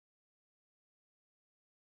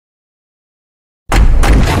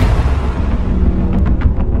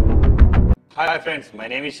Hi friends, my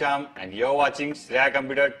name is Sham and you're watching Shreya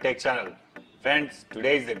Computer Tech Channel. Friends,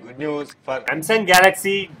 today is the good news for Samsung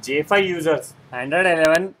Galaxy J5 users. Android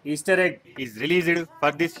 11 Easter egg is released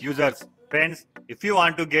for these users. Friends, if you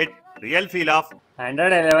want to get real feel of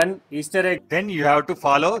Android 11 Easter egg. then you have to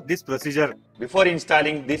follow this procedure. Before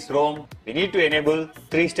installing this ROM, we need to enable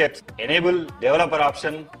 3 steps. Enable developer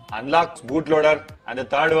option, unlock bootloader, and the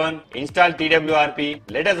third one, install TWRP.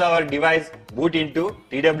 Let us our device boot into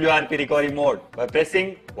TWRP recovery mode by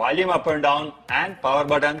pressing volume up and down and power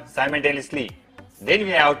button simultaneously. Then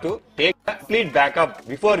we have to take a complete backup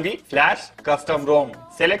before we flash custom ROM.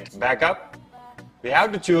 Select backup. We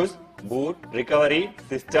have to choose boot, recovery,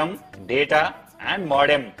 system, data, and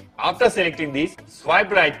modem. After selecting these,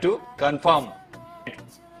 swipe right to confirm.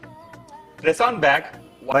 Press on back.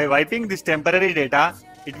 By wiping this temporary data,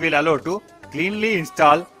 it will allow to cleanly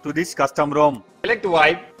install to this custom ROM. Select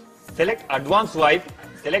wipe, select advanced wipe,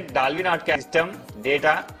 select Dolby Notcast system,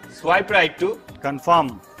 data, swipe right to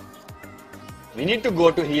confirm. We need to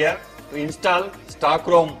go to here to install stock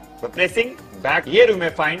ROM. By pressing back, here you may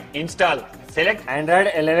find install. Select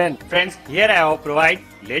Android 11. Friends, here I have provided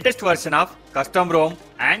latest version of custom ROM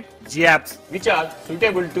and GApps which are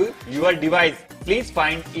suitable to your device. Please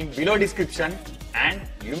find in below description and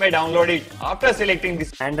you may download it. After selecting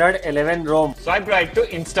this Android 11 ROM. swipe right to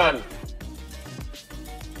install.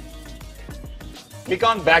 Click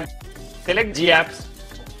on back. Select GApps.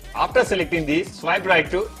 After selecting these, swipe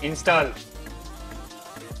right to install.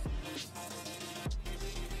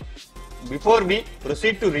 Before we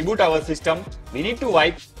proceed to reboot our system, we need to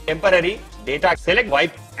wipe temporary data. Select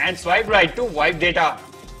wipe and swipe right to wipe data.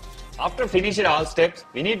 After finishing all steps,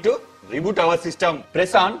 we need to reboot our system.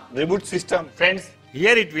 Press on reboot system. Friends,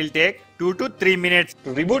 here it will take 2 to 3 minutes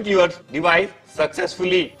to reboot your device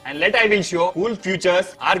successfully. And I will show cool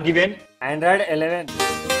features are given. Android 11.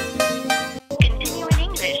 Continue in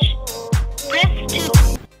English. Press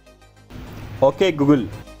 2. Okay, Google.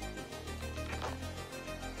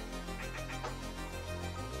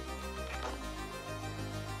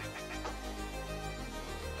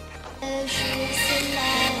 Is